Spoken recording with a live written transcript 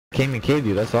came and killed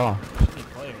you, that's all.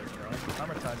 Players, bro.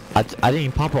 Karmatize. I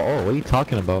didn't pop a ult, what are you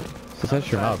talking about? So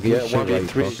shut your mouth, get your shit right,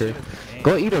 fucker.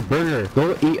 Go eat a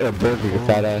burger, you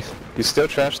fat ass. You still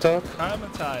trash talk?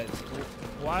 Karmatize.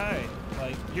 Why?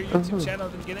 Like, your YouTube channel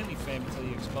didn't get any fame until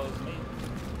you exposed me.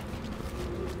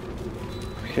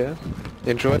 Yeah.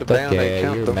 Enjoy the band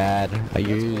account you're though. mad.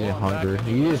 You're just hungry.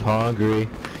 You're just hungry.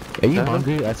 Are you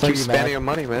hungry? I saw you Keep spending your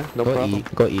money, man. No problem.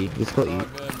 Eat. Go eat. Just go eat. All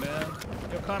good, man.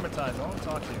 Yo, Karmatize, I want to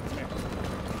talk to you. Come here.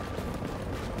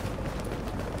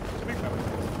 Come here,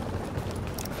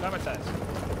 Karmatize.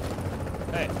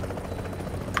 Hey.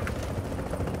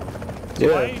 So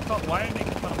Yeah. why are you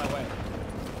making fun of my way?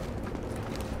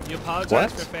 You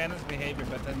apologize for Phantom's behavior,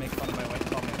 but then make fun of my way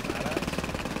and call me a fat ass?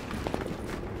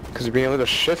 Because you're being a little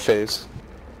shit-faced.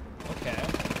 Okay.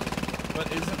 But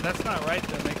that's not right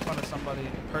to make fun of somebody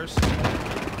personally,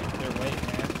 their weight,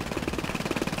 man.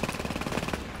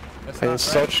 That's I not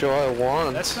insult right. you all I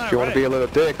want. That's not if you want to be a little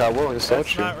dick, I will insult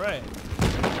That's you. not right.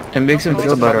 It makes him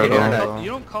feel better, You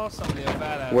don't call somebody a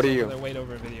fat ass What are over you? their weight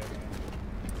over a video game.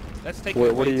 That's taking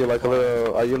What are you, like a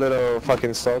little, are you a little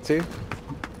fucking salty?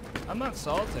 I'm not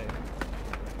salty.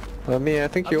 I mean, I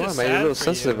think I'm you are, just man. You're a sad little for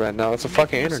sensitive you. right now. It's a You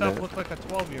fucking make yourself internet. look like a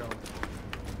 12-year-old.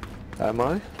 Am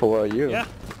I? Or are you? Yeah.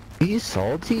 Are you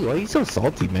salty? Why are you so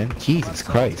salty, man? Jesus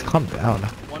Christ, calm down.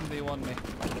 1v1 me.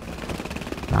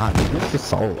 Nah, dude, this is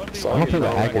salt. I don't play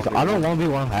with hackers. I don't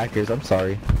 1v1 hackers, I'm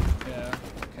sorry. Yeah,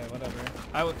 okay, whatever.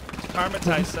 I would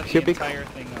Karmatize set the entire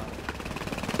thing up.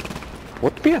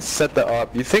 What do you mean I set that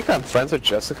up? You think I'm friends with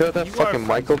Jessica, that You are fucking friends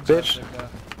Michael with bitch? Jessica.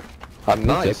 I'm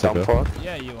not, you dumb fuck.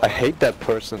 Yeah, you are. I hate that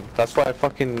person. That's why I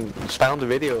fucking found the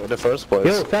video in the first place.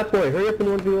 Yo, fat boy, hurry up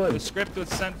and 1v1. The script was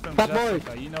sent from Fat boy.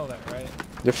 Jessica, you know that, right?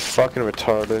 You're fucking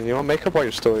retarded. You know, make up all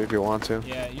your story if you want to.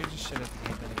 Yeah, you're just shit at the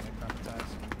game anyway,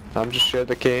 Karmatize. I'm just share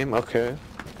the game, okay.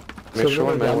 Make So sure,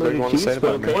 we're man, what do you downloading want to say cheats,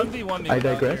 about but me? okay. 1v1 me I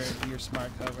without digress. your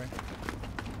smart cover.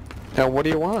 Now, what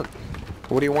do you want?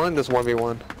 What do you want in this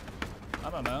 1v1? I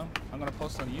don't know. I'm gonna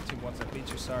post on YouTube once I beat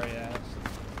your sorry ass.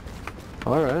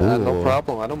 Alright, no Ooh.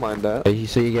 problem. I don't mind that.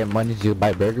 So you get money to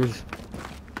buy burgers?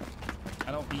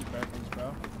 I don't eat burgers,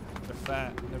 bro. They're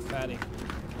fat. They're fatty.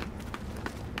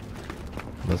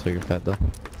 That's why you're fat though.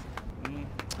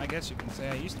 I guess you can say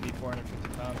I used to be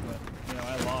 450 pounds, but you know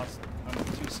I lost. I'm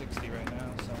 260 right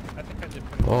now, so I think I did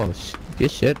pretty well. Oh,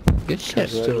 good shit. Good shit.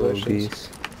 Still obese.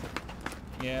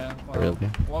 Yeah, well, Really?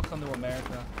 welcome to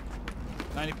America.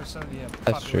 90% of the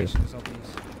That's true. population is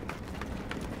obese.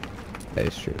 That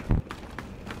is true.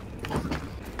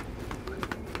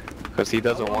 Because he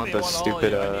doesn't want the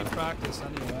stupid, I need practice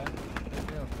anyway.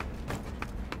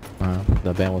 Yeah.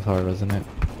 The band was hard, wasn't it?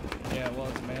 Yeah, well,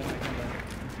 it's man. I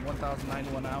got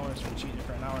 1,091 hours for cheating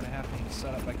for an hour and a half being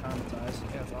set up by Karmatize.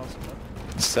 Yeah, it's awesome.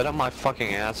 set up my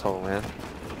fucking asshole, man.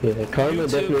 Yeah, Karma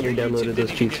definitely downloaded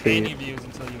those cheats for you. Views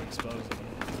until you exposed it.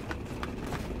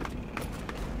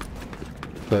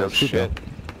 No shit.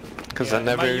 Because I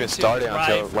never even started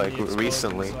until, like,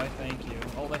 recently. So I thank you.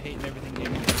 All the hate and everything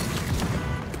gave me.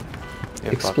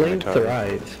 Yeah, Explain fucking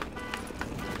retarded. Thrive.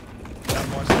 Got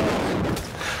more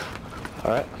stuff.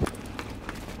 Alright.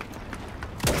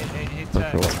 Hey,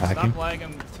 Tech, hacking? stop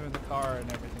lagging through the car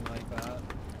and everything like that.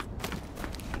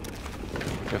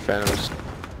 Yeah, Phantoms.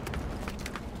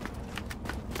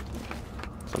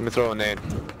 Let me throw a nade.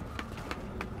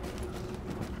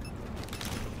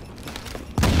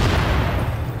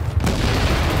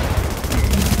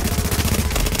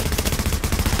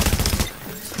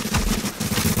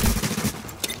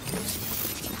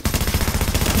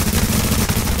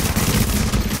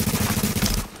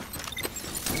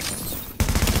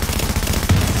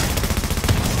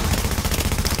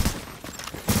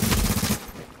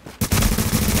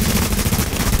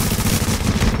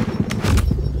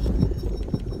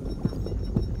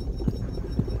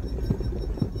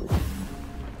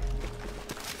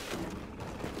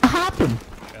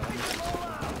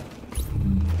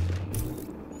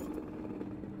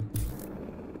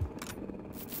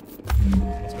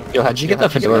 Yo, how'd you get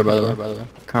that fedora, by the way?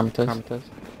 Karmatize?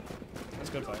 That's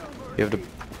good fight. You have to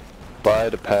buy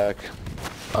the pack.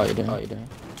 Oh, you didn't?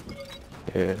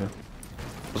 Yeah. It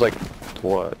was like,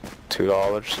 what,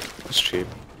 $2? It's cheap.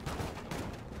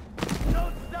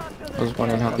 I was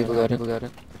wondering how people got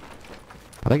it.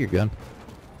 I like your gun.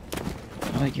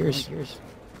 I like yours.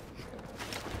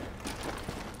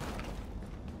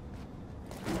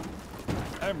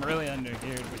 I'm really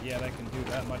undergeared, but yet I can do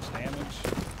that much damage.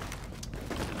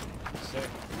 Sick.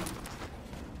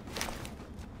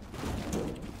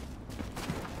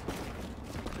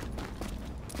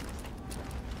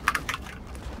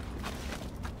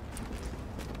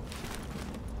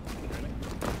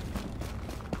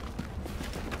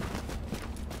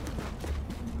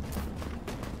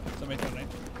 me throw a nade.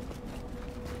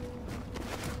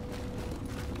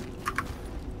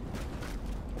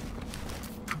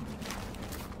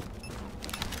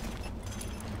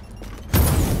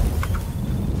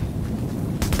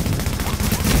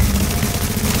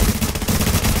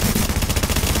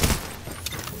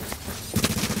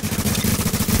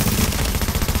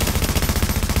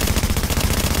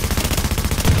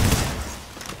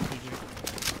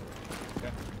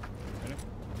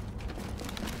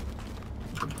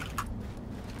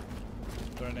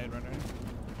 Grenade, run, run.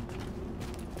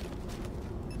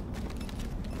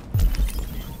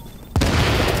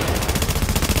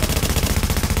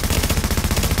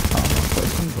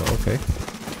 Okay.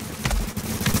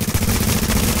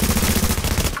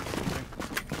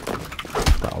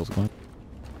 That was going.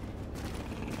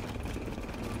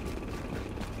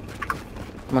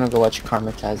 I'm gonna go watch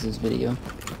Karmatize's video.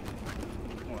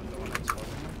 What, the one that's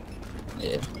closing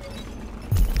there?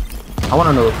 Yeah. I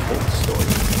wanna know the full story.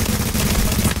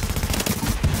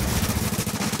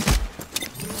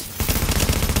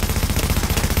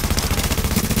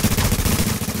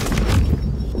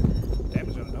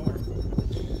 Damage out of nowhere.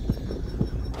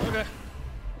 Okay.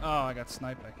 Oh, I got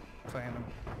sniped by Phantom.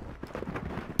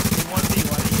 1v,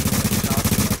 why do you shot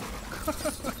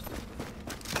me?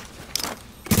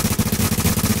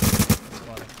 That's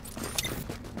funny.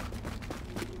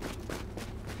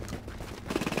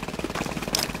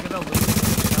 Look at that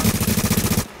loot.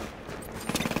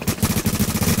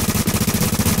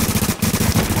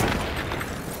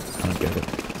 I don't get it.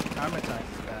 Karmatize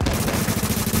is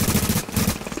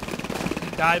bad.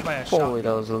 He died by a shot. Holy,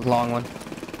 that was a long one.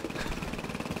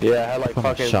 Yeah, I had like Oh,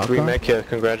 fucking shotgun? 3 mech kills.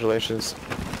 Congratulations.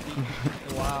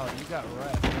 Wow, you got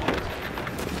wrecked.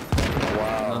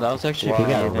 Wow. No, that was actually Wow.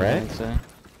 pretty You got good, wrecked? I'd say.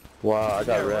 Wow, I got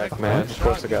Yeah, wrecked, wrecked. man. What Of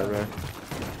course I got shotgun? wrecked.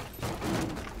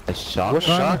 A shotgun? What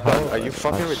shotgun? How- Are you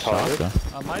fucking a retarded? shotgun?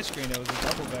 On my screen, it was a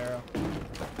double barrel.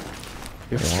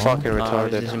 You're Yeah. fucking No, I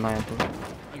was using retarded. my input.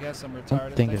 I guess I'm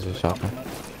retarded. think Thanks it's a for the shotgun. compliment.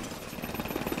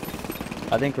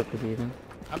 I think we're pretty even.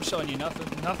 I'm showing you nothing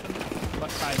but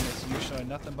kindness. You're showing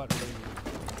nothing but rage.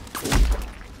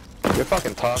 You're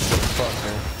fucking toxic as fuck,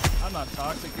 man. I'm not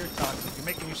toxic. You're toxic. You're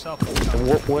making yourself look In toxic.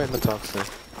 what way am I toxic?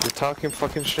 You're talking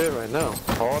fucking shit right now.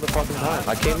 All the fucking time.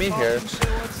 I came in here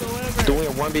doing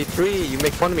a 1v3. You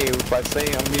make fun of me by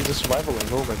saying I'm using survivaling.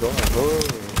 Oh my god. Oh.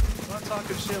 I'm not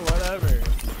talking shit. Whatever. I'm You're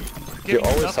giving you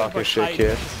always nothing talking but shit,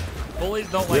 kindness. kid. Bullies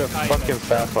don't You're a like kindness. fucking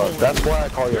fat You're a fuck. bully. That's why I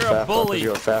call you a You're a fat fuck, bully. because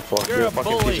you're a fat fuck. You're You're a a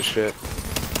fucking bully. piece of shit.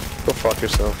 Go fuck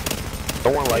yourself.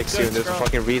 No one likes you, and there's a Scrub.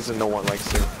 fucking reason no one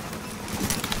likes you.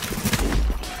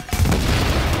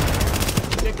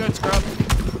 Get good, scrub.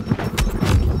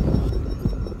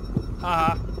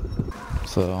 Haha.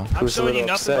 So, I'm Who's a showing you little nothing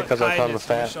upset but 'cause I call him kindness.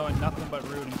 fat? You're showing nothing but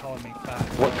rude and calling me fat.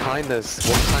 What kindness?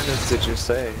 What kindness did you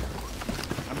say?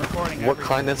 I'm recording What everything.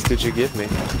 kindness did you give me?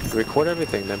 Record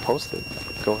everything, then post it.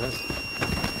 Go ahead.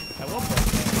 I will post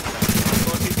it.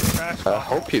 Go keep the trash I box.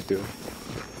 hope you do.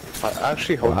 I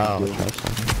actually hope wow. you do.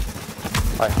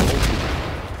 I hope you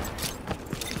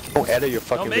do. Don't edit your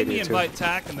fucking Don't make me video too. invite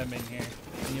Tack and them in here.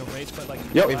 And you'll rage quit like you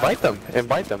Yo, did invite last them.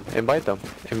 Invite them. Invite them.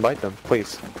 Invite them.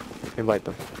 Please. Invite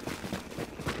them.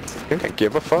 You think I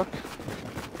give a fuck? time.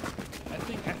 I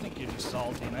think you're just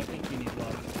salty and I think you need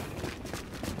love.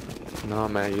 No,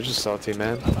 man, you're just salty,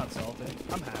 man. I'm not salty.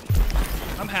 I'm happy.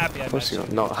 I'm happy I Of course met you you.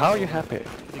 don't. No, how are you happy?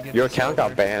 To get Your this account over.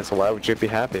 got banned, so why would you be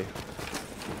happy?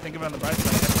 Think about it on the bright side.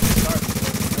 I got to start before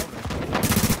it's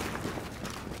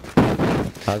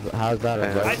over. How's that a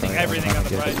Man. bright I think side? everything on the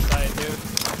Get bright it. side, dude.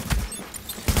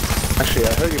 Actually,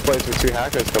 I heard you played with 2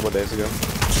 hackers a couple days ago.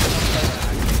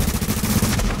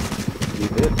 You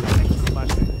did. Thank you so much,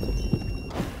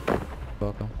 man.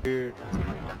 Welcome. Dude,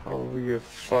 oh, your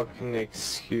fucking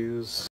excuse.